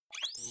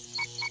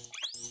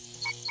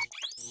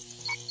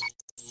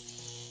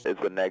It's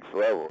the next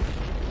level.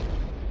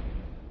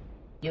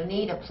 You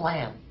need a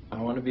plan. I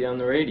want to be on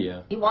the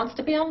radio. He wants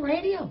to be on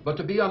radio. But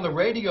to be on the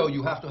radio,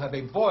 you have to have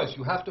a voice.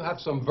 You have to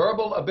have some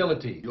verbal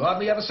ability. You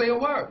hardly ever say a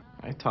word.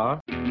 I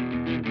talk.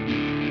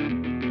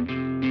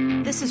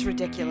 This is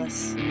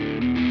ridiculous.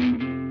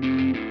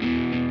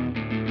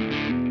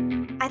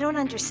 I don't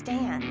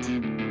understand.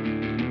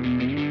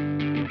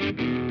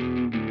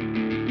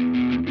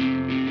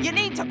 You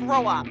need to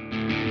grow up.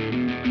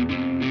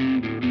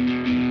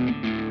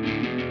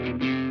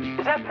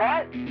 Is that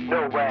Pat?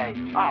 No way.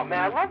 Oh, man,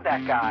 I love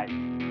that guy.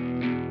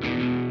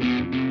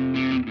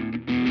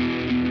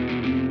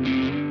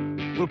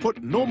 We'll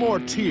put no more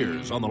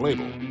tears on the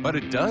label. But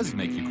it does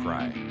make you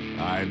cry.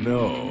 I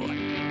know.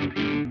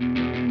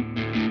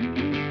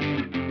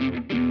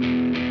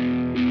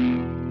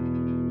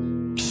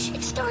 Shh,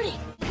 it's starting.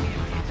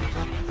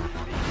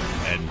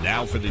 And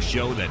now for the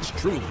show that's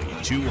truly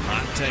too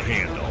hot to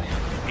handle.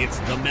 It's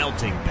The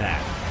Melting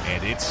Pat,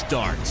 and it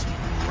starts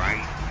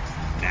right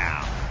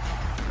now.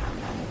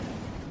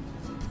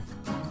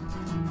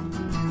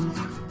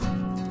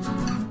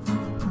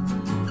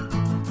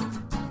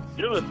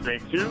 You're listening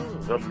to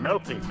The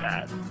Melting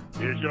Pat.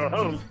 Here's your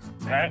host,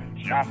 Pat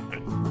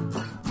Johnson.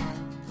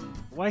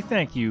 Why,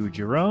 thank you,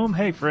 Jerome.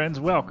 Hey, friends,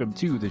 welcome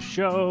to the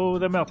show,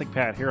 The Melting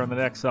Pat, here on the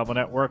Next Level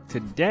Network.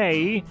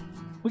 Today,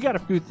 we got a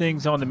few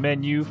things on the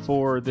menu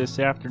for this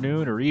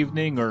afternoon or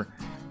evening, or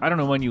I don't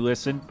know when you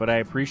listen, but I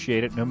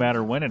appreciate it no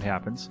matter when it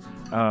happens.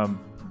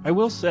 I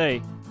will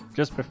say,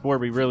 just before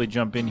we really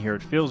jump in here,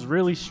 it feels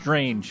really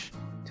strange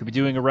to be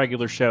doing a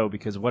regular show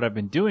because what I've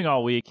been doing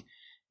all week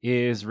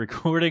is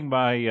recording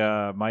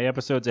my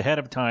episodes ahead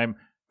of time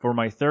for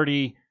my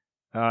 30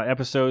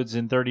 episodes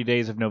in 30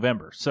 days of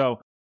November.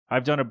 So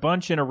I've done a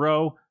bunch in a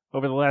row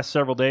over the last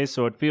several days,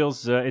 so it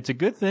feels it's a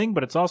good thing,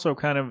 but it's also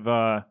kind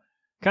of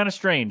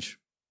strange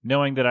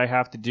knowing that I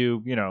have to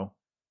do,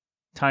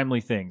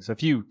 timely things, a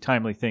few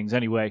timely things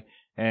anyway,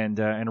 and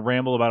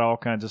ramble about all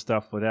kinds of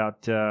stuff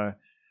without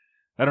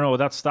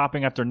without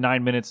stopping after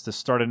 9 minutes to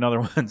start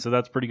another one. So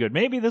that's pretty good.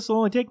 Maybe this will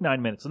only take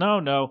 9 minutes.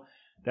 No.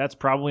 That's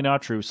probably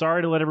not true.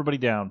 Sorry to let everybody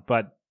down,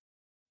 but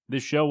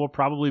this show will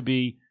probably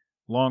be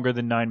longer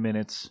than 9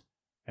 minutes,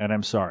 and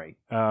I'm sorry.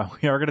 We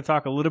are going to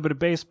talk a little bit of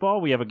baseball.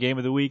 We have a game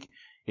of the week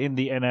in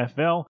the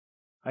NFL.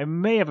 I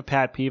may have a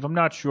pet peeve. I'm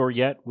not sure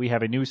yet. We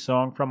have a new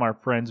song from our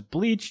friends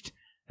Bleached,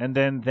 and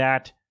then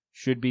that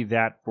should be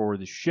that for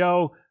the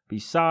show,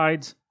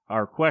 besides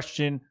our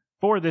question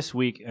for this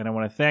week. And I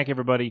want to thank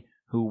everybody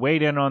who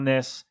weighed in on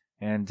this,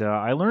 and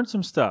I learned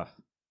some stuff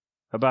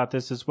about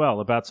this as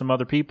well, about some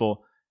other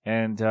people.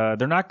 And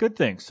they're not good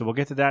things, so we'll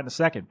get to that in a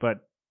second. But,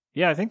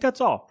 yeah, I think that's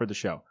all for the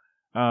show.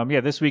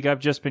 This week I've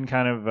just been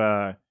kind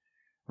of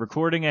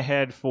recording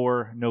ahead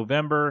for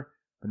November.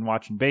 Been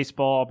watching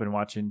baseball, been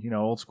watching,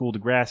 old school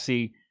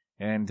Degrassi,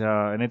 and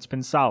it's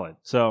been solid.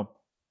 So,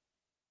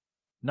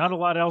 not a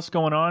lot else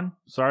going on.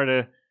 Sorry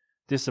to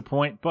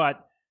disappoint,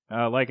 but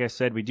like I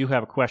said, we do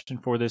have a question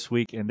for this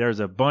week, and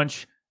there's a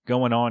bunch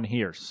going on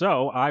here.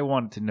 So, I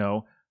wanted to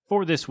know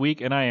for this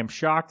week, and I am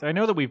shocked. I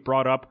know that we've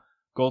brought up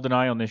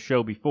GoldenEye on this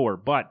show before,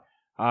 but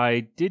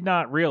I did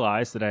not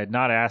realize that I had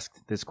not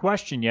asked this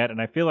question yet, and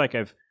I feel like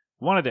I've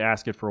wanted to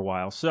ask it for a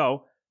while.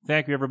 So,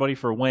 thank you everybody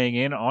for weighing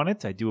in on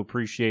it. I do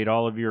appreciate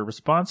all of your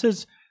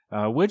responses.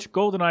 Which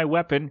GoldenEye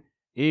weapon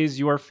is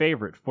your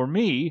favorite? For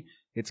me,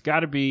 it's got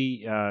to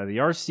be the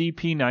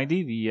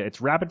RCP-90. It's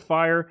rapid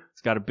fire.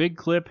 It's got a big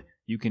clip.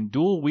 You can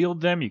dual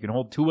wield them. You can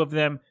hold two of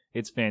them.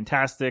 It's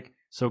fantastic.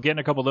 So getting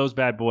a couple of those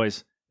bad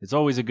boys is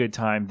always a good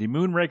time. The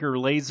Moonraker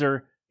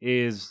laser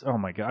is, oh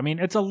my god, I mean,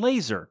 it's a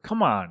laser.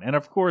 Come on. And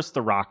of course,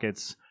 the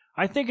rockets.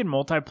 I think in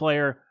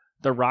multiplayer,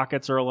 the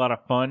rockets are a lot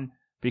of fun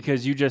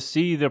because you just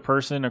see the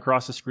person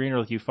across the screen, or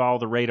like you follow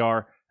the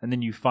radar, and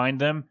then you find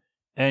them,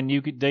 and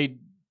they'd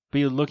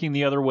be looking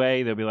the other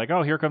way. They'll be like,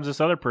 oh, here comes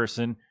this other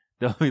person.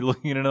 They'll be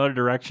looking in another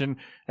direction,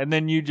 and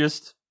then you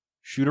just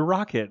shoot a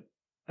rocket,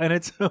 and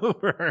it's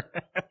over.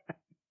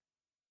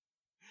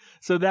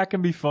 So that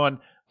can be fun.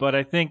 But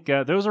I think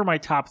those are my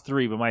top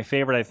three. But my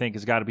favorite, I think,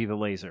 has got to be the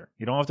laser.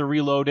 You don't have to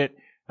reload it.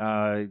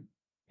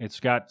 It's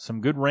got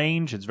some good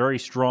range. It's very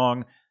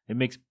strong. It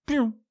makes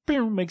pew,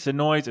 pew, makes a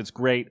noise. It's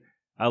great.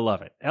 I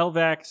love it.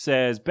 Elvac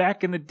says,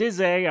 back in the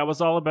Dizzy, I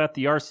was all about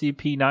the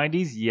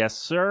RCP-90s. Yes,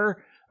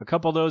 sir. A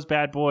couple of those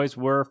bad boys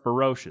were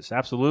ferocious.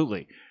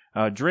 Absolutely.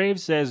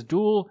 Drave says,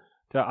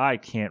 I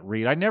can't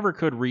read. I never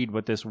could read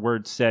what this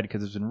word said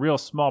because it's in real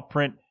small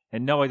print.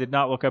 And no, I did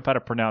not look up how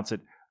to pronounce it.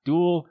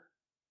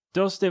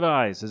 Dos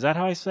Device. Is that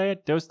how I say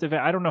it? Dos Device.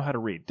 I don't know how to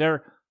read.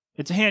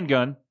 It's a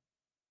handgun,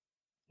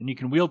 and you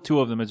can wield two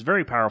of them. It's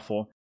very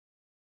powerful.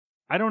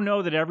 I don't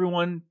know that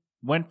everyone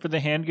went for the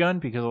handgun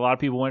because a lot of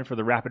people went for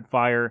the rapid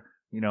fire,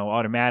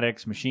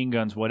 automatics, machine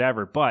guns,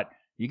 whatever. But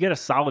you get a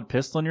solid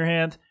pistol in your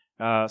hand.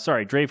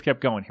 Sorry, Drave kept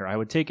going here. I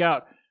would take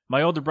out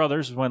my older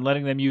brothers when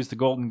letting them use the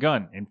golden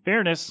gun. In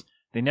fairness,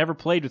 they never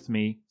played with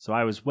me, so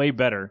I was way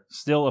better.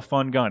 Still a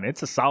fun gun.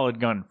 It's a solid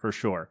gun for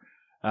sure.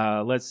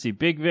 Let's see.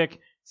 Big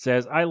Vic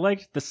says, I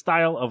liked the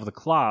style of the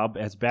Klob,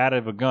 as bad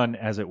of a gun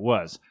as it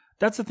was.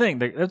 That's the thing.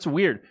 That's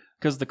weird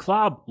because the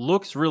Klob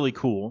looks really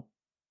cool,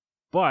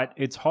 but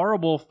it's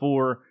horrible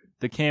for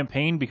the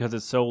campaign because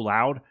it's so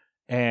loud.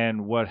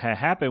 And what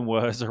happened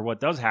was, or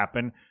what does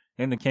happen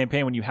in the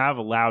campaign when you have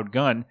a loud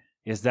gun,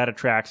 is that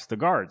attracts the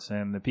guards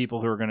and the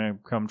people who are going to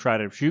come try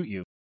to shoot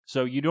you.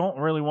 So you don't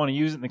really want to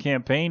use it in the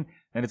campaign,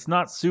 and it's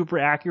not super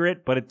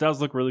accurate, but it does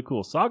look really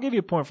cool. So I'll give you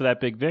a point for that,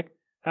 Big Vic.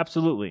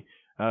 Absolutely.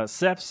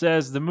 Seth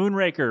says, the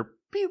Moonraker,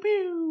 pew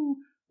pew,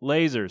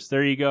 lasers.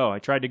 There you go. I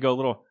tried to go a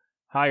little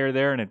higher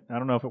there, and I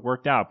don't know if it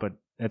worked out, but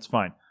it's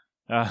fine.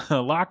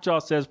 Lockjaw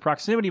says,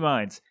 proximity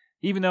mines.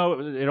 Even though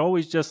it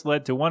always just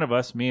led to one of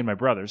us, me and my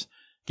brothers,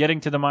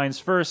 getting to the mines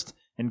first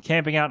and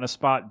camping out in a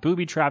spot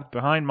booby-trapped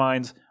behind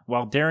mines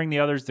while daring the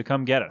others to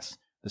come get us.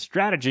 The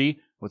strategy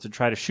was to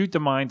try to shoot the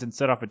mines and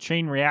set off a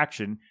chain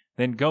reaction,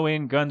 then go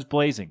in guns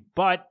blazing.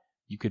 But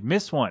you could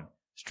miss one.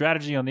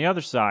 Strategy on the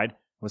other side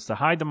was to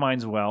hide the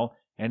mines well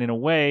and in a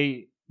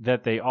way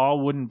that they all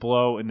wouldn't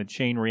blow in the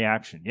chain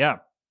reaction. Yeah.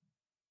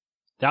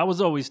 That was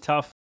always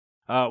tough.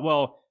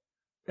 Well,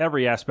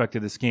 every aspect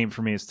of this game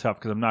for me is tough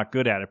because I'm not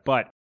good at it.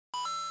 But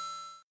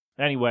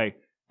anyway,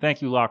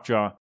 thank you,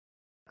 Lockjaw.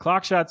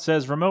 Clockshot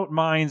says, remote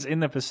mines in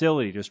the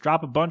facility. Just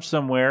drop a bunch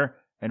somewhere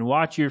and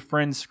watch your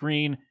friend's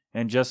screen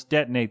and just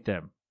detonate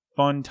them.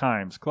 Fun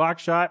times.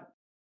 Clockshot,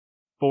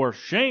 for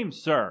shame,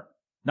 sir.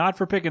 Not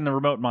for picking the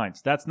remote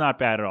mines. That's not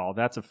bad at all.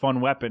 That's a fun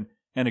weapon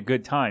and a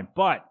good time.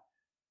 But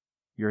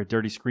you're a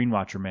dirty screen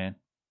watcher, man.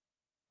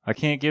 I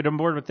can't get on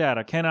board with that.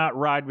 I cannot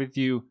ride with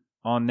you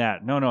on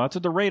that. No, that's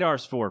what the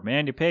radar's for,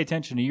 man. You pay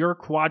attention to your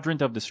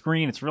quadrant of the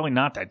screen. It's really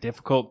not that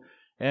difficult.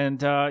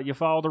 And you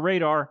follow the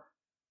radar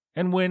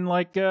and win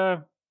like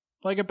a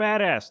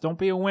badass. Don't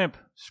be a wimp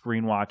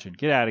screen watching.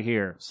 Get out of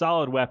here.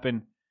 Solid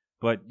weapon,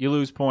 but you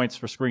lose points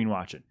for screen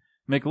watching.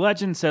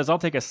 McLegend says, I'll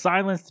take a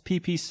silenced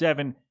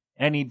PP7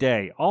 any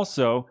day.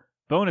 Also,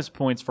 bonus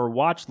points for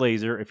watch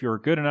laser if you're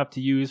good enough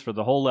to use for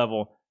the whole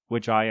level,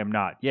 which I am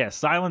not. Yeah,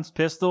 silenced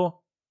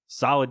pistol,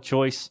 solid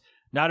choice.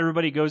 Not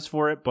everybody goes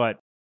for it, but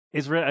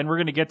and we're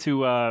going to get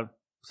to,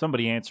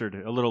 somebody answered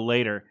a little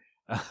later.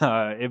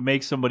 It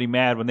makes somebody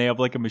mad when they have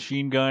like a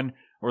machine gun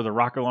or the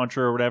rocket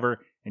launcher or whatever,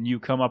 and you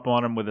come up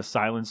on them with a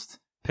silenced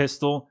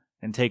pistol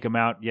and take them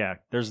out. Yeah,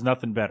 there's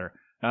nothing better.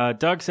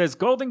 Doug says,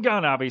 Golden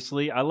Gun,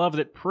 obviously. I love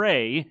that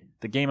Prey,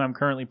 the game I'm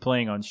currently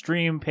playing on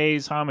stream,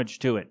 pays homage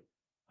to it.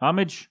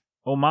 Homage?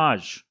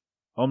 Homage.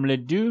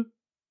 Omelette du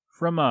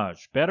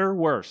fromage. Better?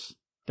 Worse?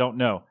 Don't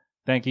know.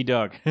 Thank you,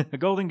 Doug.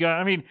 Golden Gun,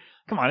 I mean,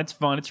 come on, it's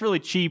fun. It's really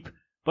cheap,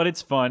 but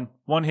it's fun.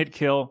 One-hit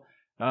kill.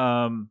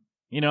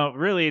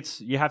 Really,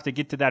 you have to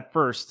get to that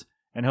first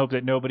and hope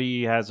that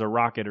nobody has a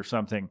rocket or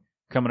something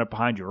coming up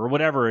behind you, or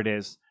whatever it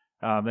is,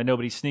 that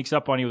nobody sneaks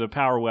up on you with a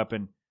power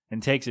weapon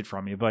and takes it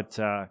from you. But,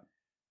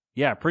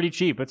 yeah, pretty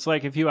cheap. It's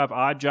like if you have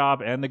Odd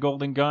Job and the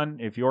Golden Gun.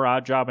 If you're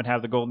Odd Job and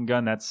have the Golden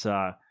Gun, that's,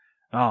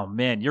 oh,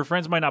 man, your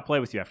friends might not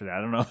play with you after that.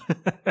 I don't know.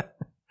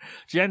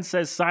 Jen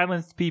says,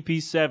 silenced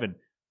PP7.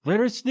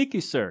 Very sneaky,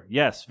 sir.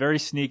 Yes, very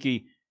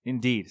sneaky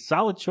indeed.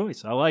 Solid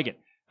choice. I like it.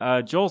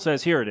 Joel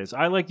says, here it is.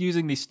 I like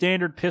using the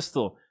standard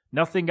pistol.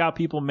 Nothing got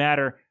people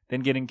madder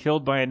than getting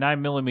killed by a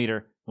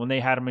 9mm when they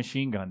had a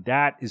machine gun.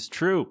 That is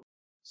true.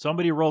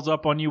 Somebody rolls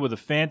up on you with a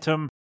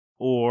Phantom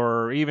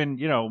or even,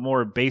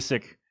 more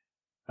basic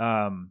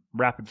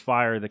rapid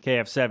fire, the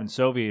KF7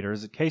 Soviet, or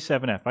is it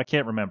K7F? I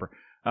can't remember.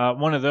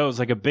 One of those,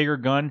 like a bigger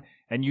gun,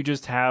 and you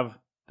just have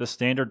the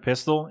standard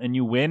pistol and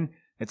you win.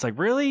 It's like,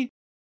 really?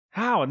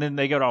 How? And then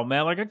they get all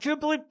mad, like, I can't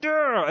believe,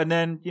 and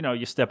then,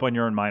 you step on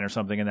your own mine or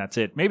something, and that's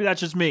it. Maybe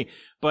that's just me.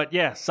 But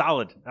yeah,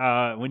 solid.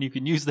 When you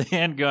can use the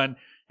handgun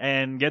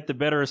and get the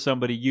better of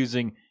somebody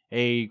using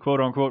a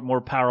quote-unquote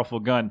more powerful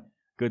gun.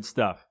 Good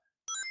stuff.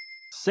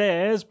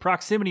 Says,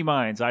 proximity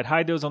mines. I'd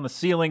hide those on the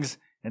ceilings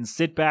and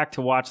sit back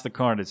to watch the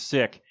carnage.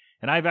 Sick.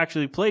 And I've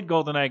actually played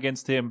GoldenEye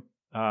against him.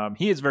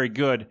 He is very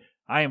good.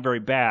 I am very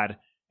bad.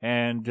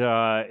 And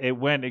it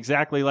went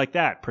exactly like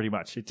that, pretty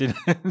much. It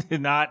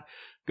did not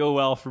go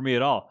well for me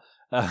at all.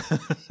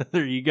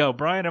 There you go.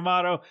 Brian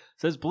Amato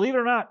says, believe it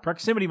or not,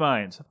 proximity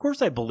mines. Of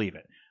course I believe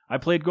it. I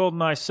played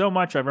GoldenEye so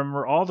much I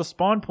remember all the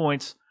spawn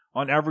points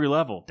on every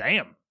level.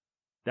 Damn.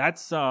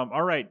 That's,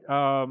 all right.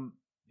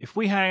 If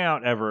we hang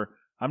out ever,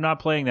 I'm not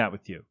playing that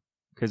with you.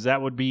 Because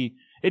it'd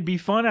be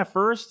fun at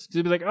first.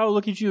 It'd be like, oh,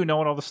 look at you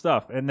knowing all the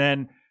stuff. And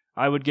then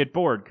I would get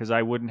bored because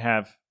I wouldn't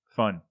have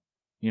fun.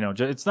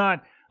 It's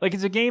not, like,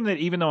 it's a game that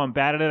even though I'm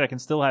bad at it, I can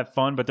still have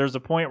fun. But there's a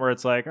point where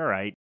it's like, all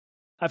right,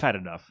 I've had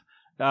enough.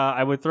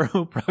 I would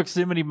throw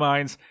proximity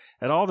mines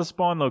at all the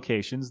spawn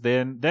locations.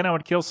 Then I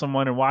would kill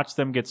someone and watch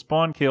them get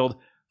spawn killed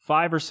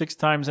 5 or 6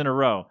 times in a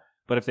row.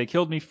 But if they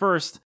killed me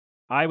first,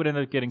 I would end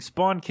up getting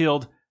spawn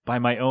killed by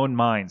my own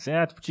mines. Yeah,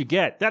 that's what you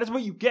get. That is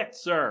what you get,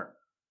 sir.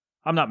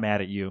 I'm not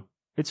mad at you.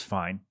 It's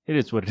fine. It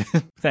is what it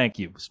is. Thank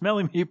you.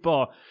 Smelly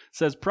Meatball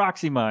says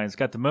proxy mines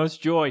got the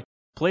most joy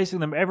placing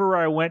them everywhere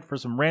I went for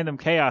some random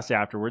chaos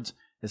afterwards,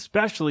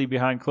 especially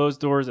behind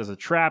closed doors as a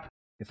trap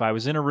if I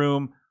was in a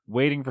room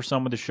waiting for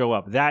someone to show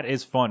up. That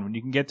is fun. When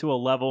you can get to a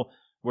level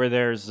where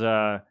there's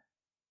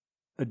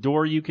a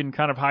door you can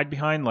kind of hide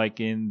behind, like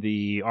in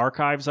the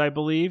archives, I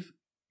believe.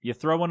 You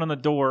throw one on the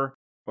door,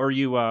 or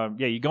you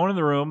go into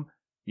the room,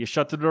 you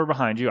shut the door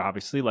behind you,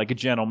 obviously, like a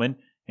gentleman,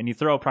 and you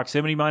throw a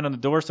proximity mine on the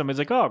door. Somebody's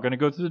like, oh, I'm going to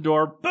go through the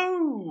door.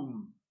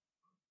 Boom!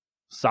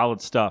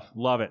 Solid stuff.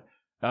 Love it.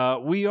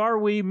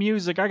 We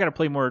music. I got to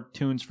play more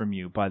tunes from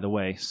you, by the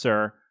way,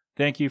 sir.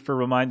 Thank you for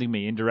reminding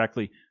me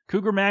indirectly.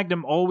 Cougar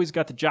Magnum always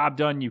got the job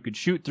done. You could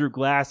shoot through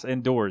glass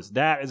and doors.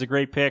 That is a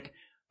great pick.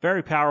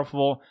 Very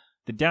powerful.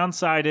 The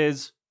downside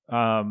is,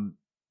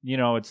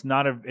 it's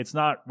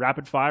not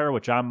rapid fire,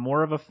 which I'm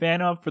more of a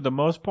fan of for the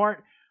most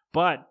part,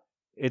 but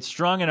it's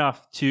strong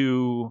enough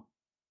to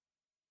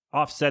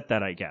offset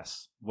that, I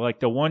guess. Like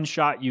the one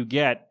shot you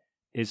get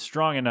is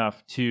strong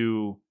enough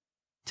to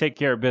take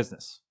care of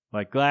business,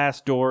 like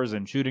glass, doors,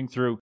 and shooting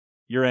through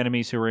your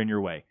enemies who are in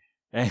your way.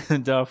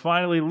 And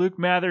finally, Luke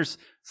Mathers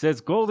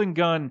says Golden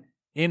Gun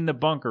in the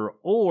bunker,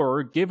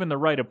 or given the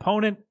right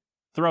opponent,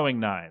 throwing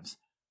knives.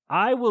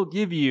 I will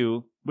give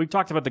you, we've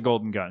talked about the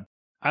Golden Gun.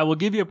 I will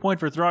give you a point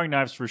for throwing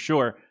knives for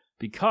sure,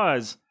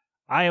 because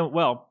I'm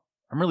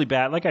really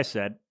bad. Like I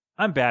said,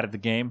 I'm bad at the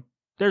game.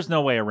 There's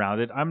no way around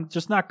it. I'm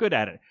just not good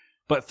at it.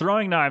 But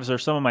throwing knives are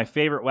some of my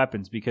favorite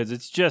weapons because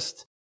it's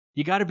just,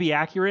 you got to be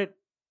accurate.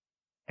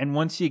 And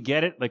once you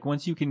get it, like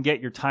once you can get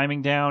your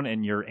timing down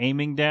and your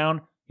aiming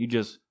down, you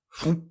just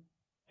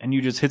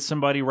hit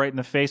somebody right in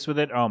the face with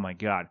it. Oh my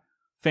God.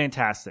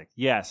 Fantastic.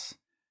 Yes.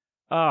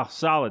 Oh,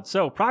 solid.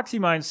 So proxy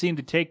mines seem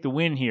to take the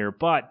win here,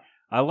 but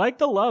I like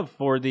the love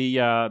for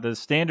the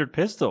standard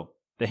pistol,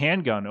 the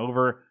handgun,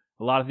 over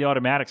a lot of the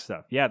automatic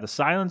stuff. Yeah, the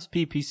silenced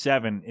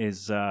PP7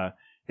 is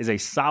a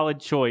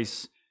solid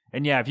choice.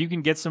 And yeah, if you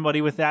can get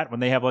somebody with that when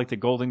they have like the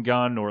Golden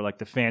Gun or like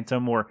the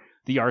Phantom or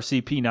the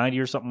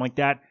RCP-90 or something like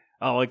that,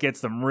 oh, it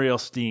gets them real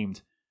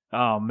steamed.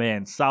 Oh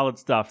man, solid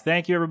stuff.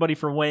 Thank you everybody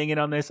for weighing in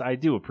on this. I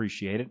do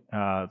appreciate it.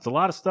 It's a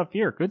lot of stuff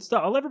here. Good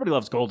stuff. Oh, everybody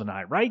loves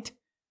GoldenEye, right?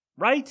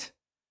 Right?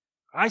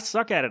 I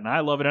suck at it and I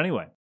love it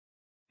anyway.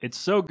 It's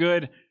so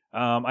good.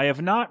 I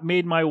have not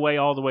made my way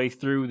all the way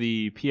through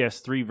the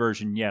PS3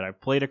 version yet. I've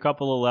played a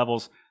couple of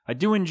levels. I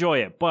do enjoy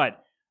it,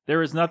 but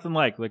there is nothing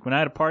like when I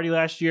had a party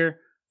last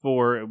year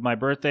for my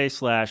birthday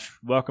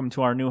 / welcome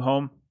to our new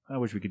home. I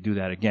wish we could do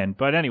that again.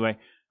 But anyway,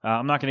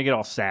 I'm not going to get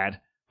all sad,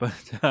 but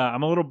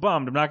I'm a little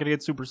bummed. I'm not going to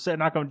get super sad.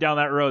 Not going down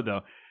that road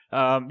though.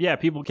 Yeah,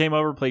 people came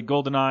over, played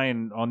GoldenEye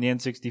and on the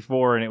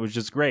N64, and it was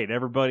just great.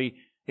 Everybody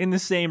in the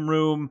same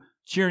room,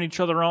 cheering each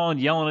other on,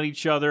 yelling at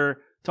each other,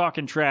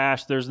 talking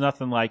trash. There's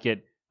nothing like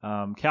it.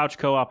 Couch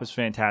co-op is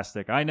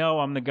fantastic. I know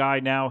I'm the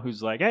guy now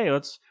who's like, hey,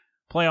 let's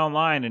play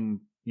online and,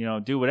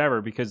 do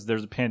whatever because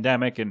there's a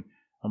pandemic and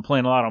I'm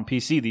playing a lot on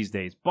PC these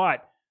days.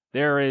 But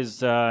there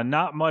is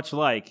not much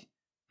like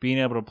being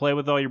able to play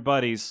with all your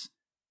buddies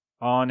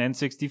on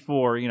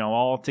N64,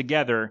 all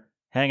together,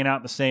 hanging out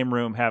in the same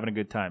room, having a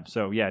good time.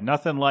 So, yeah,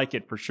 nothing like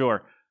it for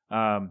sure.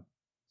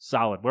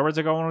 Solid. Where was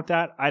I going with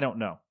that? I don't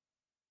know.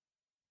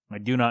 I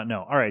do not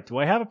know. All right, do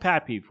I have a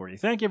pat peeve for you?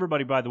 Thank you,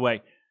 everybody, by the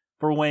way,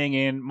 for weighing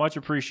in. Much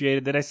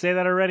appreciated. Did I say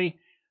that already?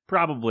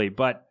 Probably,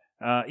 but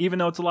even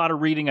though it's a lot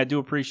of reading, I do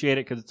appreciate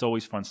it because it's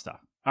always fun stuff.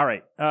 All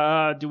right,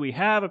 do we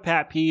have a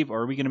pat peeve,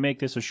 or are we going to make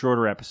this a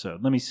shorter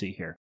episode? Let me see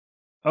here.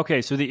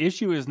 Okay, so the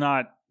issue is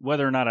not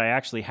whether or not I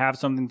actually have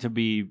something to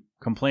be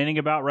complaining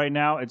about right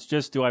now. It's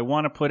just, do I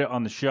want to put it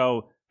on the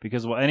show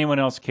because will anyone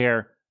else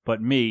care but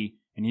me?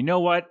 And you know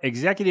what?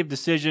 Executive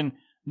decision,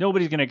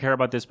 nobody's going to care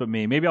about this but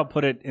me. Maybe I'll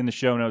put it in the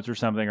show notes or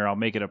something, or I'll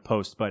make it a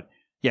post, but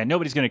yeah,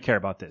 nobody's going to care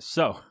about this.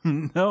 So,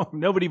 no,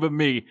 nobody but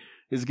me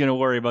is going to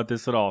worry about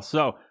this at all.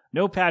 So,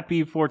 no pat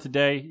peeve for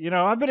today.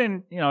 I've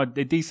been in, a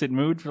decent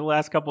mood for the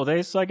last couple of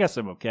days, so I guess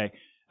I'm okay.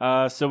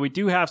 So we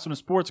do have some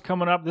sports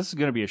coming up. This is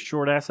going to be a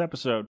short-ass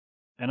episode,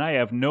 and I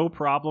have no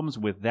problems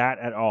with that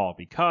at all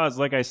because,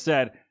 like I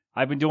said,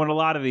 I've been doing a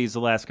lot of these the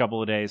last couple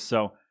of days,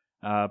 so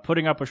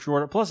putting up a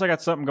shorter... Plus, I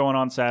got something going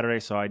on Saturday,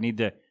 so I need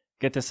to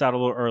get this out a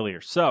little earlier.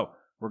 So,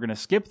 we're going to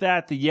skip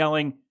that, the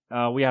yelling.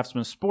 We have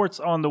some sports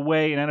on the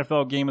way, an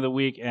NFL game of the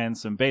week, and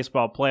some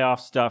baseball playoff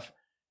stuff,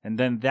 and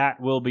then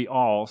that will be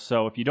all.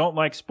 So if you don't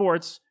like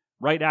sports,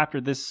 right after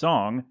this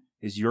song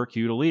is your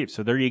cue to leave.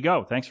 So there you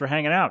go. Thanks for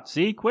hanging out.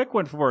 See? Quick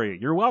one for you.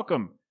 You're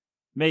welcome.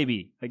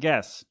 Maybe. I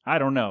guess. I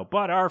don't know.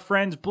 But our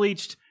friends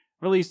Bleached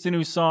released a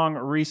new song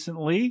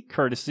recently,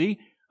 courtesy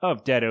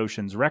of Dead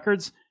Oceans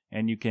Records,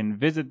 and you can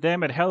visit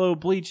them at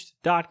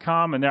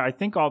hellobleached.com, and I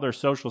think all their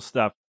social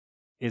stuff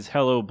is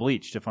Hello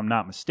Bleached, if I'm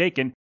not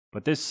mistaken.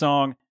 But this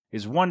song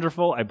is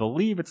wonderful. I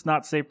believe it's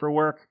not safe for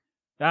work.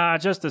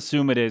 Just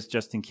assume it is,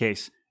 just in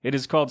case. It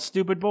is called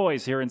Stupid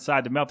Boys here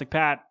inside the Melting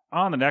Pat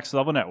on the Next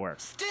Level Network.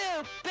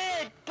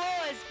 Stupid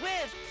boys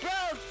with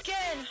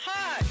broken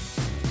hearts,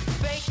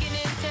 breaking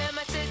into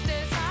my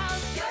sister's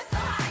house. You're so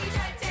high, you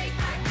try to take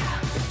my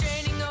couch.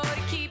 Restraining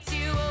order keeps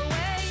you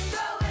away.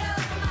 Throw it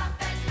over my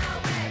fence, no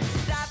way.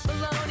 Stop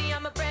baloney,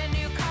 I'm a brand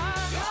new car.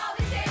 You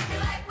always take me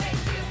like way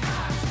too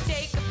far.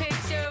 Take a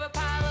picture of a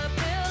pile of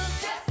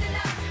bills, just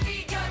enough to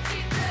feed your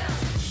cheap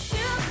bills.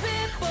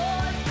 Stupid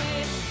boys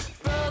with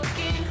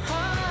broken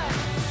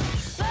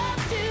hearts,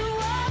 love to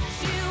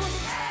watch you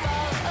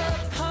fall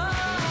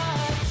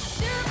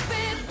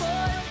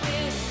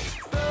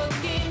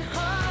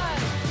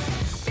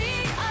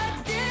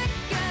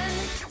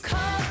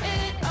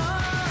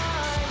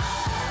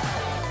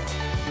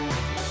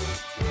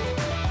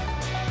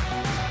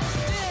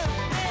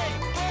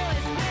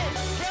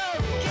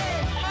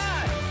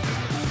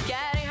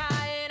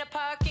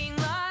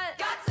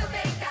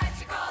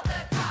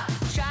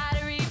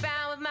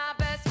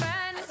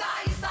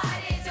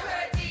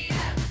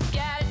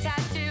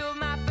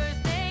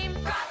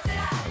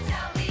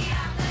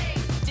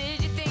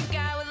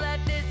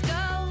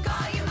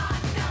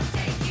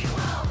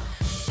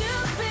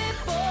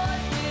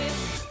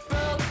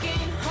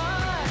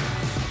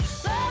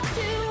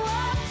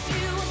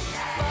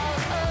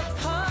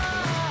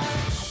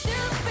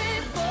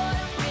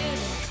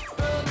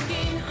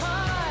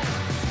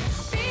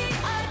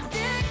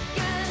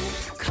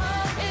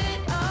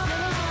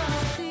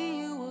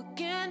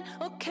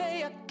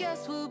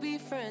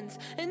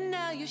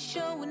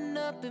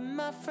open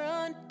my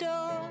front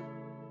door.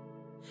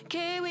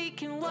 Okay, we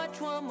can watch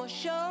one more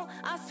show.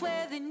 I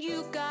swear then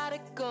you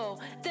gotta go.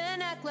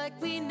 Then act like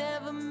we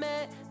never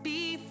met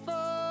before.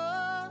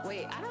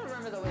 Wait, I don't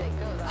remember the way it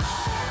goes.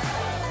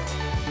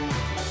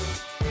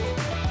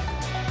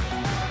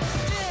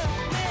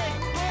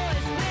 Stupid boys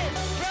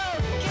with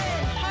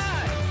broken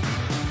hearts.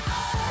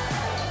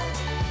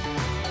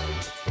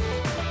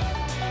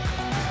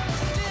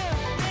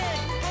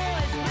 Stupid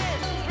boys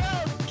with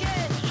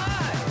broken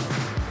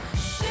hearts.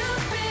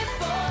 Stupid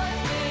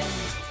boys with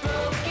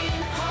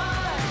broken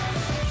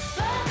hearts.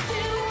 Love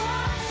to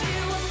watch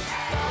you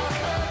fall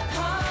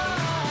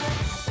apart.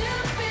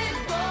 Stupid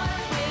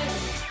boys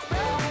with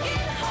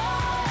broken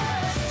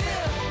hearts.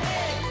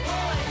 Stupid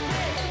boys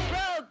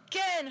with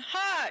broken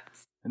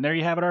hearts. And there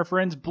you have it, our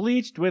friends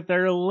Bleached with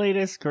their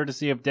latest,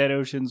 courtesy of Dead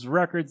Oceans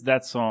Records.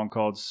 That song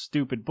called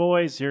Stupid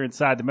Boys here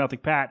inside the Melting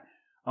Pat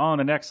on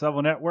the Next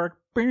Level Network.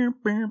 Yeah,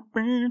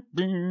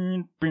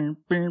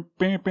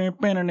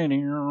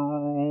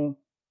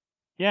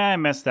 I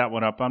messed that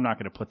one up. I'm not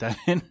going to put that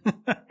in.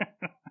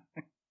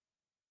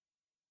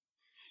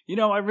 You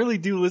know, I really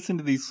do listen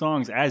to these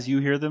songs as you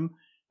hear them,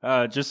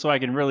 just so I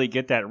can really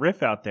get that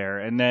riff out there.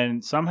 And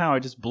then somehow I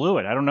just blew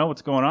it. I don't know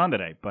what's going on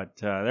today, but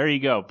there you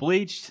go.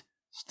 Bleached,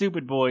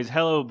 Stupid Boys,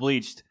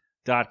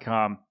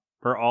 HelloBleached.com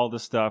for all the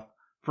stuff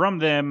from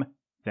them.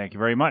 Thank you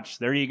very much.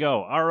 There you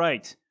go. All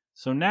right.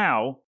 So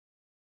now,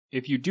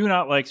 if you do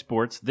not like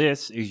sports,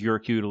 this is your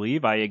cue to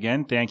leave. I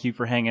again thank you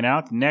for hanging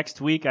out.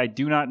 Next week, I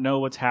do not know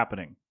what's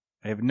happening.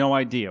 I have no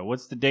idea.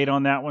 What's the date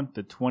on that one?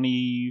 The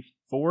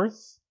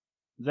 24th?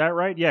 Is that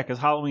right? Yeah, because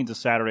Halloween's a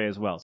Saturday as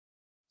well.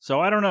 So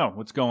I don't know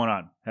what's going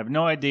on. I have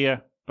no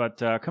idea. But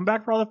come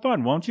back for all the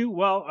fun, won't you?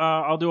 Well,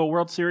 I'll do a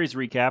World Series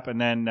recap and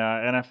then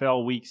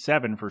NFL Week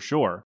 7 for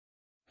sure.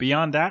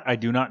 Beyond that, I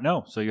do not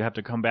know. So you have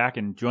to come back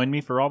and join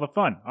me for all the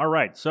fun. All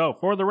right. So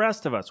for the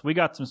rest of us, we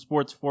got some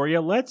sports for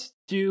you. Let's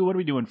do, what are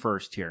we doing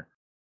first here?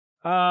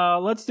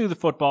 Let's do the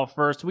football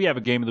first. We have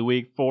a game of the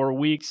week for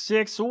Week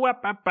 6. We've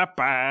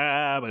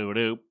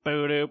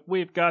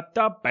got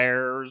the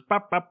Bears.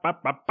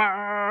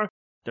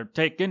 They're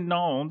taking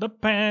on the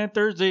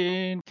Panthers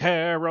in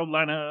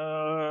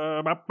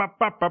Carolina.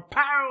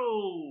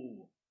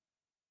 Pow!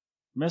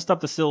 Messed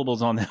up the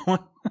syllables on that one.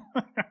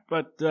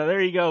 But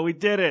there you go. We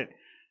did it.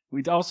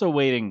 We're also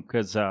waiting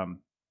because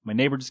my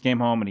neighbor just came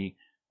home and he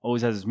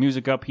always has his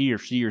music up. He or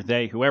she or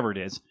they, whoever it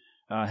is,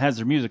 has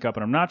their music up.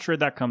 And I'm not sure if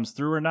that comes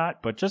through or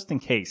not. But just in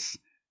case,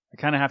 I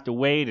kind of have to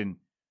wait. And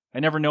I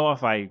never know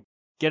if I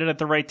get it at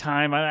the right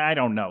time. I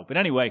don't know. But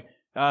anyway,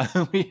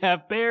 we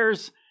have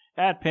Bears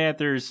at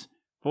Panthers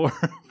for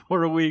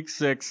Week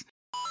 6.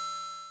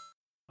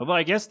 Although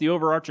I guess the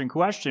overarching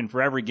question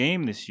for every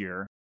game this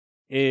year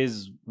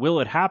is, will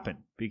it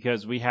happen?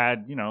 Because we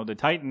had, the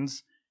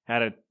Titans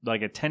had a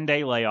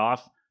 10-day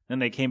layoff. Then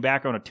they came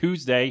back on a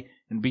Tuesday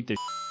and beat the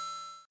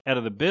out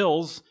of the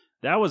Bills.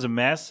 That was a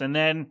mess. And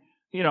then,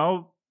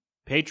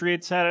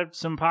 Patriots had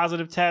some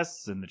positive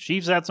tests and the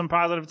Chiefs had some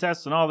positive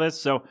tests and all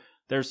this. So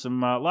there's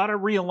some a lot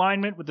of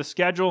realignment with the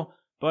schedule.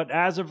 But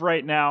as of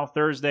right now,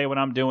 Thursday when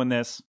I'm doing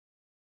this,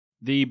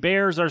 the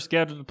Bears are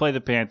scheduled to play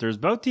the Panthers.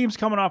 Both teams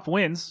coming off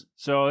wins,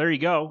 so there you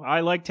go. I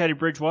like Teddy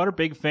Bridgewater,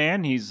 big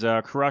fan. He's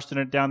crushing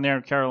it down there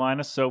in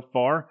Carolina so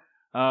far.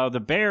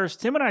 The Bears,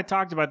 Tim and I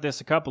talked about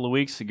this a couple of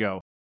weeks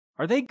ago.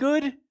 Are they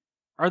good?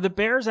 Are the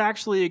Bears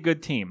actually a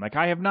good team?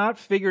 I have not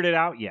figured it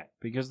out yet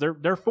because they're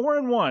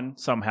 4-1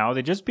 somehow.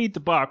 They just beat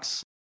the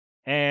Bucs,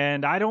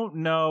 and I don't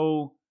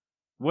know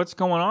what's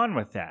going on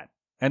with that.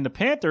 And the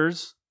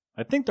Panthers,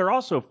 I think they're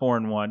also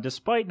 4-1,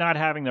 despite not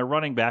having their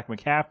running back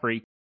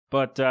McCaffrey.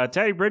 But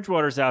Teddy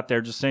Bridgewater's out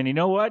there just saying, you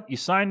know what? You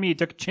signed me. You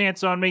took a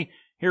chance on me.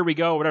 Here we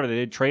go. Whatever they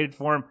did, traded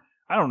for him.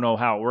 I don't know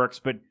how it works.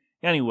 But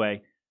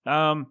anyway,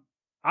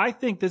 I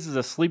think this is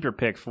a sleeper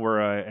pick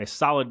for a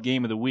solid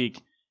game of the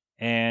week.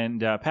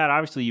 And Pat,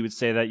 obviously you would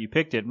say that you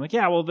picked it. I'm like,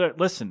 yeah, well,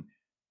 listen.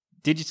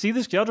 Did you see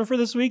the schedule for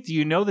this week? Do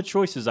you know the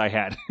choices I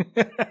had?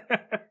 But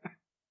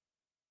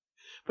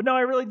no,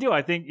 I really do.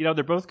 I think,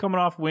 they're both coming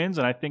off wins.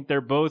 And I think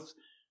they're both,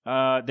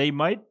 they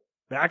might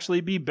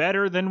actually be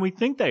better than we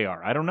think they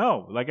are. I don't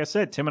know. Like I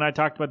said, Tim and I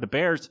talked about the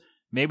Bears.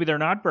 Maybe they're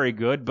not very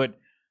good, but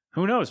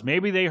who knows?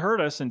 Maybe they heard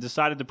us and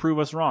decided to prove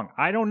us wrong.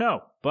 I don't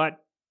know,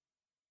 but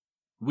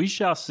we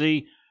shall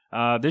see.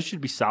 This should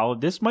be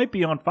solid. This might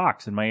be on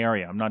Fox in my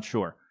area. I'm not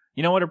sure.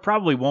 You know what? It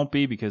probably won't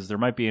be because there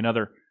might be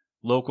another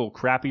local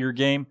crappier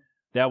game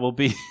that will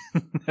be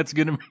that's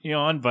going to be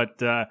on.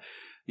 But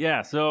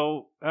yeah,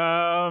 so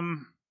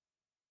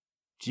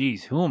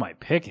geez, who am I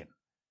picking?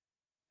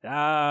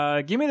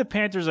 Give me the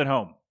Panthers at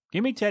home.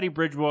 Give me Teddy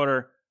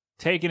Bridgewater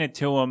taking it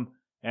to him,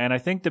 and I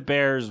think the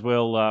Bears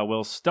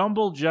will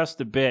stumble just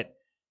a bit.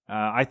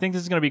 I think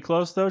this is going to be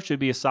close, though. Should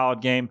be a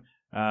solid game.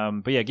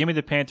 But yeah, give me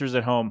the Panthers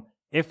at home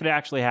if it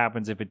actually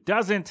happens. If it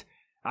doesn't,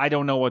 I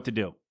don't know what to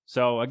do.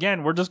 So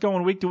again, we're just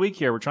going week to week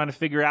here. We're trying to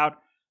figure out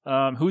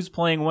who's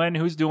playing when,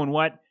 who's doing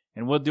what,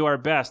 and we'll do our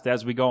best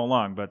as we go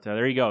along. But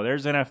there you go.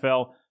 There's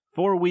NFL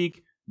for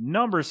week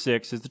number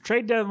 6. Is the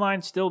trade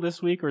deadline still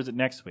this week or is it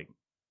next week?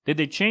 Did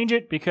they change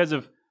it because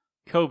of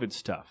COVID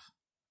stuff?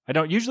 I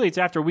don't. Usually it's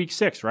after week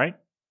 6, right?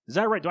 Is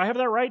that right? Do I have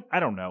that right? I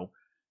don't know.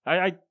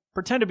 I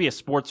pretend to be a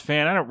sports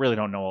fan. I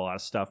don't know a lot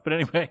of stuff. But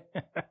anyway,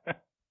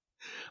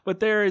 but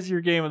there is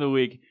your game of the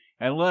week.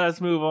 And let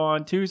us move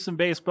on to some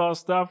baseball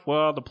stuff.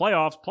 Well, the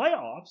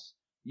playoffs.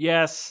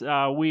 Yes,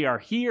 we are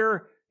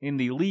here in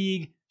the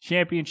league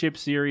championship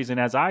series. And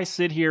as I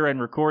sit here and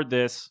record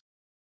this,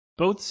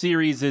 both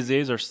series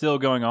are still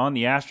going on.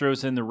 The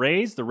Astros and the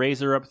Rays. The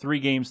Rays are up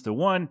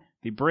 3-1.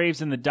 The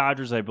Braves and the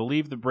Dodgers, I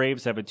believe the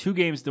Braves have a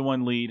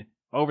 2-1 lead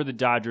over the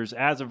Dodgers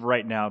as of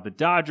right now. The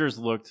Dodgers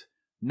looked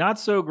not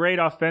so great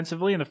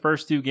offensively in the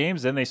first 2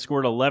 games. Then they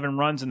scored 11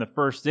 runs in the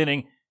first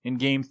inning in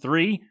Game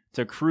 3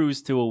 to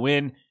cruise to a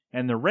win.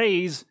 And the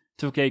Rays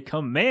took a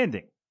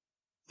commanding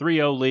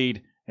 3-0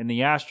 lead. And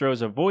the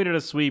Astros avoided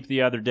a sweep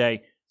the other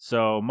day.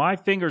 So my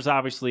fingers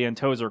obviously and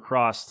toes are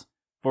crossed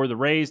for the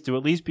Rays to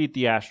at least beat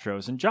the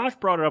Astros. And Josh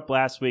brought it up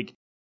last week.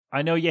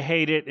 I know you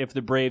hate it if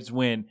the Braves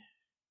win.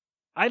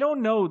 I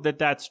don't know that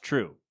that's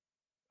true.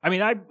 I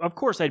mean, of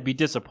course I'd be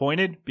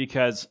disappointed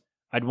because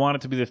I'd want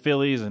it to be the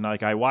Phillies, and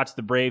I watch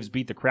the Braves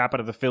beat the crap out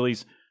of the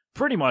Phillies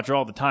pretty much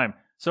all the time.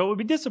 So it would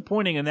be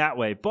disappointing in that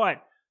way.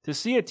 But to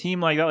see a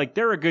team like that,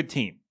 they're a good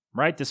team,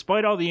 right?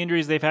 Despite all the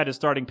injuries they've had to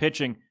starting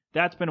pitching,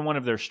 that's been one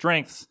of their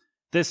strengths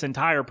this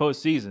entire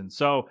postseason.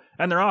 So,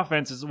 and their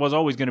offense was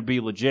always going to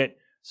be legit.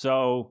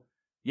 So,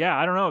 yeah,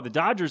 I don't know. The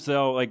Dodgers,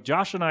 though, like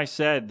Josh and I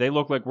said, they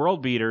look like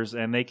world beaters,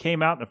 and they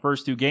came out in the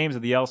first 2 games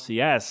of the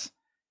LCS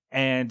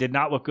and did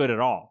not look good at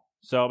all.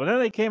 So, but then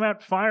they came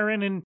out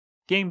firing in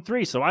Game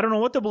 3, so I don't know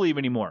what to believe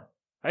anymore.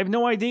 I have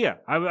no idea.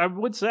 I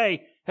would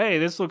say, hey,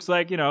 this looks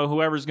like,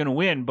 whoever's going to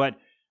win, but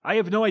I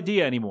have no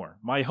idea anymore.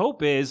 My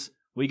hope is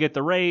we get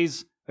the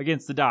Rays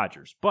against the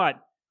Dodgers. But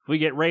if we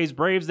get Rays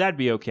Braves, that'd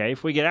be okay.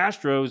 If we get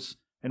Astros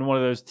in one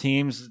of those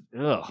teams,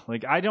 we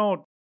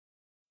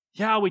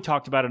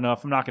talked about it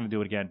enough. I'm not going to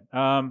do it again.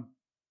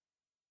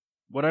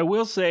 What I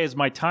will say is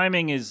my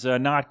timing is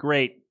not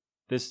great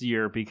this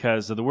year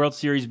because the World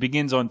Series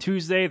begins on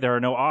Tuesday. There are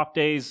no off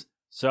days,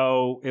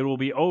 so it will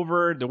be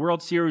over. The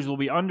World Series will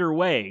be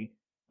underway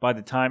by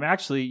the time.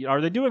 Actually, are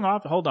they doing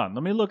off? Hold on.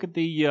 Let me look at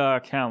the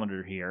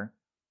calendar here.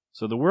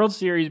 So the World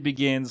Series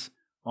begins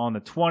on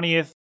the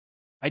 20th.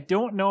 I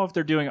don't know if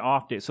they're doing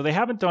off days. So they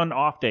haven't done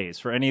off days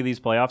for any of these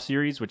playoff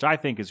series, which I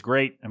think is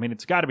great. I mean,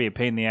 it's got to be a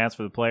pain in the ass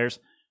for the players,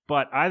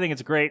 but I think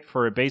it's great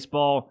for a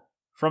baseball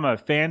from a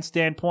fan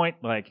standpoint.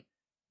 Like,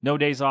 no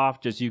days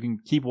off, just you can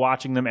keep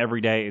watching them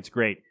every day. It's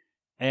great.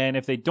 And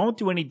if they don't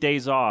do any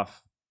days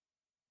off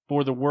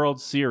for the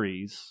World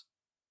Series,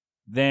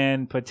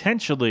 then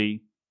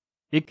potentially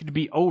it could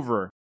be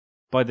over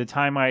by the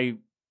time I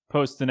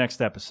post the next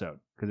episode.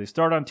 Because they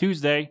start on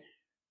Tuesday,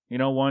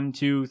 1,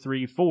 2,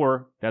 3,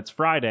 4, that's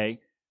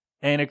Friday,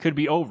 and it could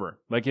be over.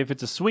 Like if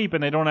it's a sweep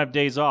and they don't have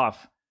days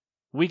off,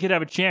 we could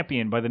have a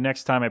champion by the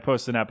next time I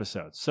post an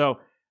episode. So,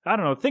 I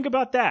don't know, think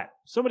about that.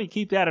 Somebody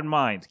keep that in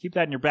mind. Keep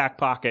that in your back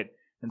pocket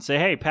and say,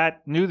 hey,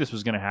 Pat knew this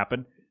was going to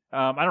happen.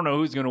 I don't know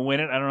who's going to win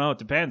it. I don't know. It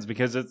depends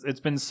because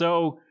it's been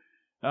so...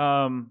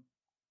 I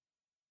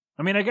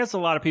guess a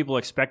lot of people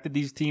expected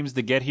these teams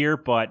to get here,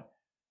 but,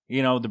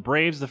 the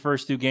Braves, the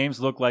first 2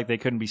 games looked like they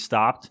couldn't be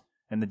stopped.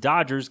 And the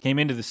Dodgers came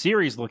into the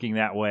series looking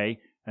that way.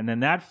 And then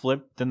that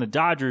flipped. Then the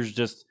Dodgers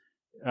just,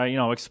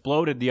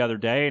 exploded the other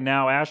day. And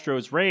now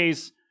Astros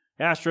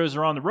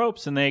are on the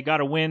ropes and they got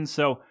to win.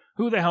 So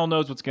who the hell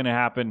knows what's going to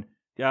happen?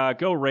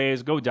 Go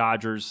Rays, go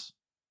Dodgers.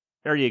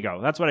 There you go.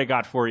 That's what I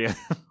got for you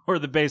for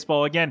the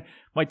baseball. Again,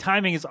 my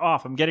timing is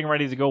off. I'm getting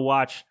ready to go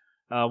watch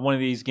one of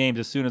these games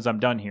as soon as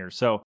I'm done here.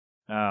 So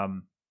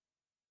the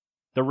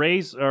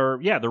Rays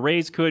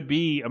could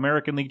be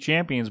American League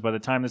champions by the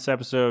time this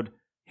episode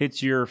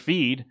hits your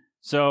feed.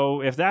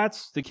 So if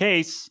that's the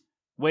case,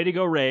 way to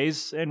go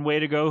Rays and way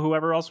to go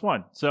whoever else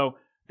won. So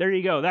there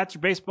you go. That's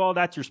your baseball.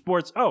 That's your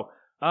sports.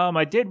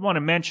 I did want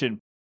to mention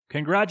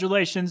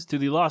congratulations to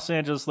the Los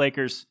Angeles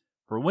Lakers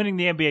for winning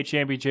the NBA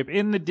championship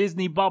in the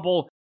Disney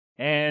bubble.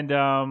 And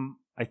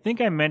I think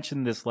I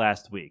mentioned this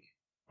last week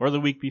or the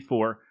week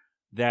before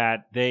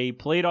that they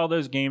played all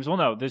those games. Well,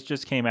 no, this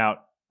just came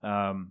out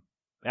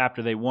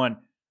after they won.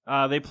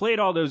 They played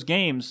all those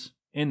games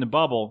in the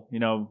bubble,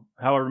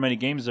 however many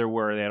games there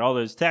were. They had all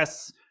those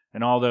tests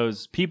and all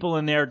those people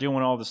in there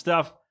doing all the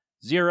stuff.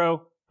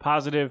 0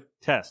 positive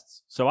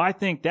tests. So I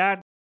think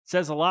that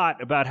says a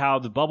lot about how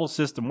the bubble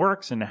system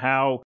works and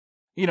how,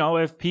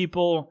 if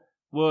people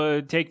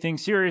would take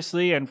things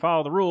seriously and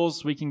follow the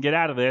rules, we can get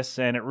out of this.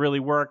 And it really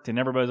worked. And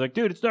everybody's like,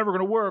 dude, it's never going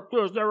to work.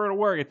 It's never going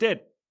to work. It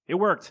did. It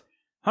worked.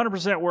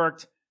 100%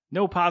 worked.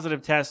 No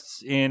positive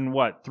tests in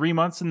 3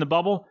 months in the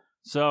bubble.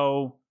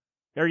 So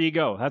there you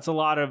go. That's a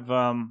lot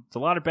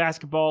of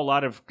basketball, a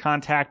lot of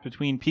contact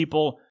between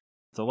people.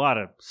 It's a lot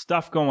of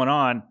stuff going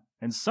on.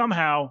 And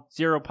somehow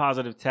 0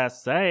 positive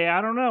tests. Hey, I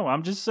don't know.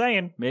 I'm just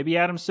saying. Maybe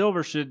Adam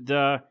Silver should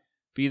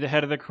be the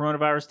head of the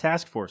coronavirus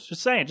task force.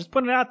 Just saying. Just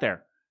putting it out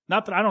there.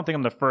 Not that I don't think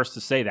I'm the first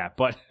to say that,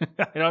 but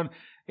I don't,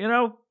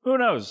 who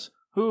knows?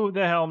 Who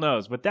the hell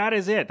knows? But that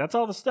is it. That's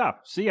all the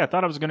stuff. See, I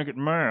thought I was going to get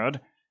mad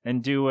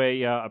and do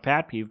a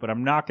Pat Peeve, but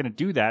I'm not going to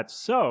do that.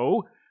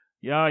 So,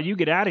 you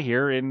get out of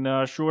here in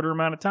a shorter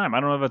amount of time. I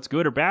don't know if that's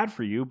good or bad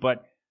for you,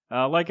 but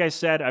like I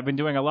said, I've been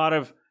doing a lot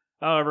of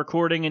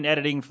recording and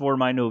editing for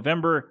my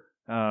November,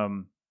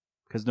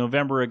 because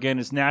November, again,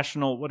 is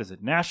National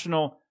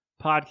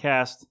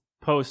Podcast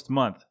Post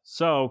Month.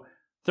 So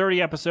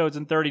 30 episodes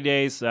in 30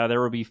 days.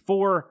 There will be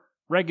 4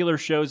 regular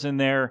shows in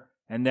there,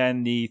 and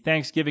then the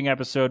Thanksgiving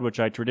episode, which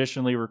I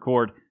traditionally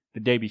record the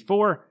day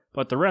before,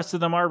 but the rest of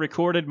them are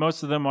recorded.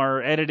 Most of them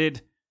are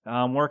edited.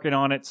 I'm working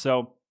on it.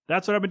 So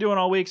that's what I've been doing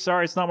all week.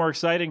 Sorry, it's not more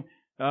exciting.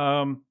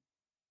 The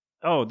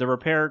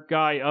repair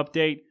guy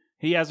update.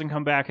 He hasn't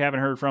come back. Haven't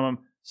heard from him.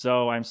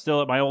 So I'm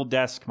still at my old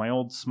desk, my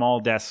old small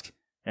desk,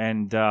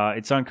 and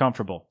it's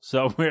uncomfortable.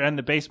 So and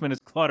the basement is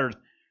cluttered,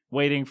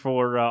 waiting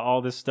for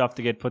all this stuff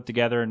to get put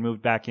together and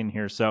moved back in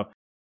here. So,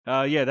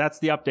 that's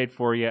the update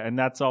for you, and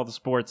that's all the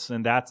sports,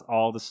 and that's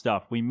all the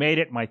stuff. We made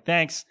it. My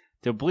thanks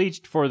to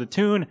Bleached for the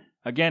tune.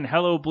 Again,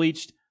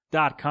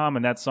 hellobleached.com,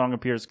 and that song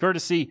appears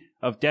courtesy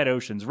of Dead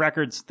Oceans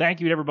Records. Thank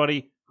you to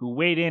everybody who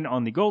weighed in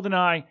on the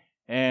GoldenEye,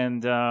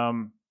 and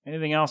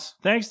anything else.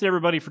 Thanks to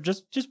everybody for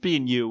just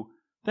being you.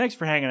 Thanks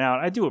for hanging out.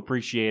 I do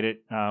appreciate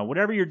it.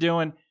 Whatever you're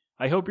doing,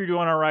 I hope you're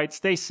doing all right.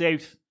 Stay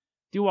safe.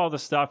 Do all the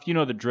stuff. You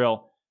know the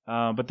drill.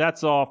 But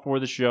that's all for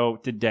the show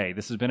today.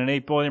 This has been an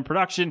 8 Billion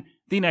production.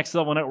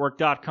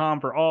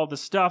 TheNextLevelNetwork.com for all the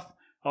stuff.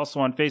 Also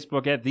on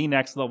Facebook at The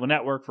Next Level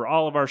Network for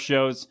all of our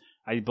shows.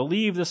 I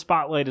believe the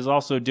Spotlight is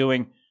also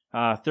doing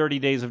 30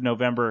 Days of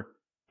November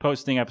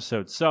posting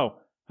episodes. So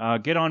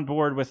get on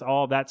board with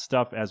all that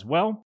stuff as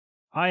well.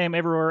 I am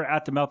everywhere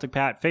at The Melting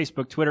Pat,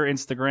 Facebook, Twitter,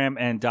 Instagram,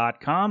 and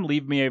 .com.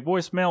 Leave me a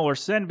voicemail or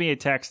send me a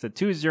text at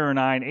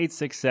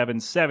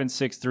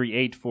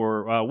 209-867-7638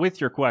 for with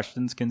your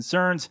questions,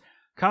 concerns,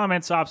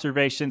 comments,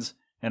 observations,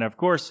 and of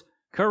course,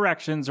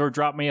 corrections, or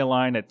drop me a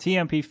line at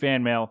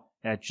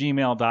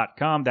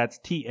tmpfanmail@gmail.com. That's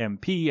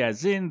TMP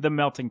as in The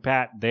Melting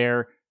Pat.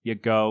 There you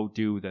go.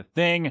 Do the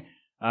thing. Do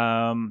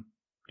I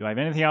have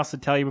anything else to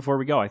tell you before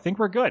we go? I think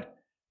we're good. I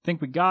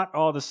think we got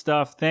all the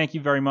stuff. Thank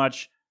you very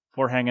much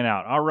for hanging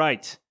out. All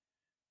right.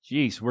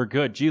 Jeez, we're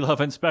good.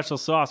 G-Love and Special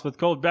Sauce with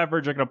Cold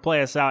Beverage are going to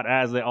play us out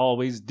as they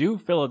always do.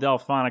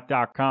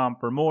 Philadelphonic.com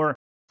for more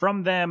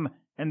from them.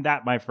 And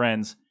that, my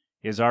friends,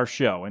 is our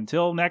show.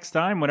 Until next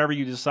time, whenever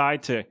you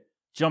decide to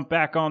jump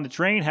back on the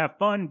train, have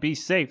fun, be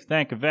safe,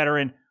 thank a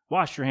veteran,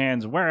 wash your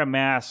hands, wear a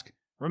mask,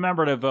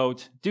 remember to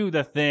vote, do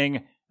the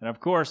thing, and of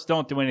course,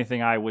 don't do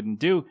anything I wouldn't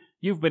do.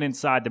 You've been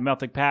inside the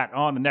Melting Pat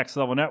on the Next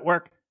Level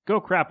Network. Go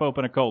crap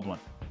open a cold one.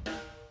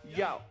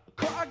 Yo.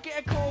 Could I get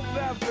a cold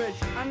beverage?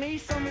 I need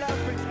some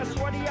leverage. A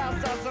sweaty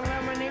outside, some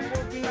lemonade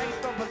would be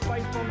nice. Of a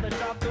spice from the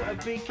top to a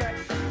BK.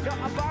 Got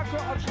a vodka,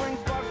 a drink,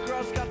 but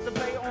girls got the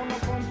bay on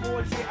up on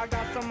board. Yeah, I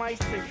got some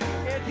icy.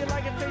 If you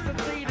like a taste of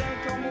tea, then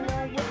come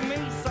along with me.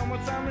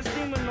 Summertime is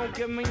steaming, don't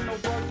give me no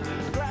butter.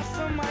 Glass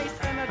some ice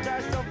and a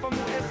dash of from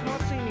it's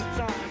martini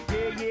time.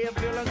 Yeah,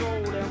 feeling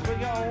golden. Bring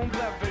your own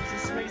beverage.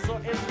 It's sweet, so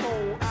it's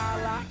cold.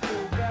 I like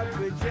cold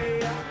beverage,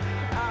 yeah.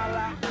 I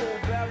like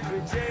cold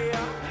beverage,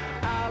 yeah.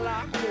 I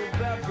like cold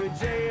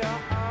beverage, yeah.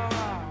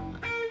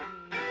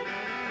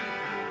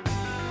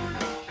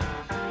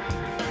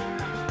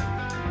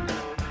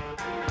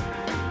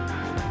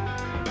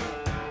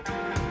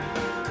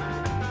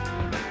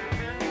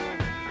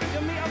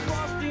 Give me a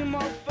frosty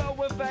mug filled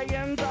with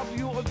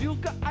A&W. If you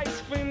got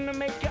ice cream to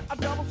make it a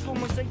double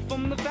spoon, shake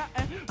from the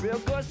fountain. Real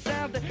good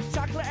sounding.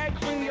 Chocolate egg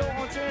cream, yo,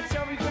 on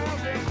cherry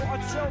fountain. Got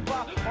a chill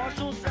bar,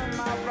 Marshalls in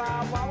my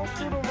ride. Waddles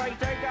to the right,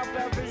 they got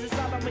beverages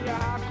out of me. A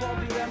hot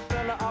coffee, then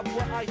fill it up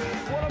with ice.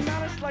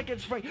 Watermelon's like a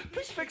drink.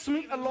 Please fix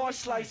me a large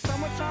slice.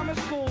 Summertime is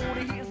cool,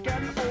 the heat is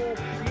getting old.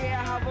 Yeah,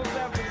 I have a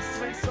beverage,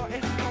 sweet, so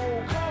it's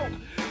cold.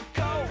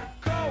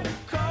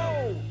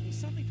 Cold.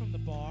 Something from the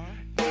bar.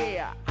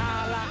 Yeah,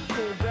 I like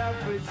cold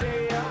beverage,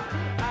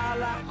 yeah. I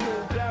like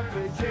cold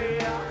beverage,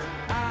 yeah.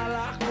 I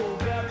like cold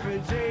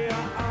beverage,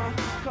 yeah.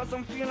 Cause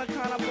I'm feeling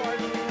kinda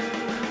party.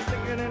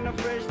 Stick it in the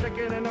fridge, stick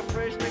it in the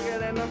fridge, stick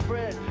it in the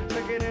fridge,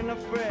 stick it in the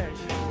fridge.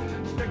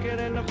 Stick it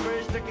in the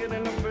fridge, stick it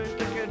in the fridge,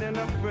 stick it in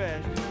the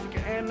fridge, stick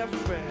it in the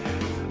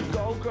fridge.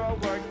 Go girl,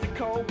 work the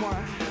cold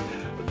one.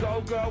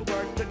 Go girl,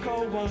 work the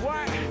cold one.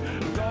 What?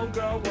 Go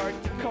girl,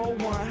 work the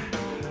cold one.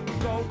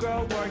 Go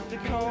girl, work the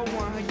cold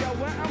one. Yo,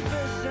 when I'm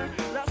fishing,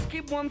 let's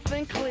keep one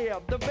thing clear.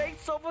 The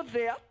bait's over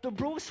there, the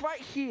brew's right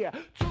here.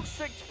 2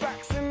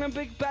 6-packs and a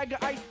big bag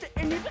of ice.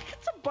 Didn't even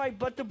get to bite,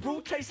 but the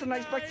brew tastes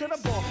nice. Back to the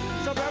bar.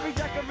 Strawberry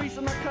daiquiris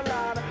and a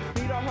colada.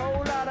 Need a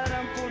whole lot of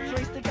them fruit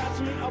drinks that got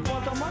me up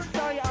once. I must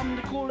tell you, I'm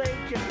the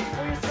Kool-Aid kid.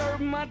 When you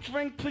serve my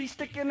drink, please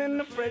stick it in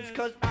the fridge.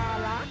 Cause I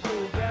like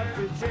cool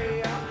beverage,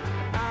 yeah.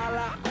 I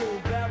like cool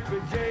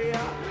beverage,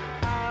 yeah.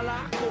 I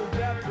like cool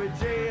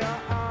beverage, yeah.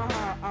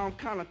 I'm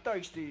kinda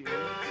thirsty. I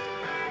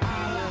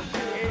like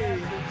cool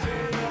beverage,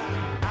 yeah.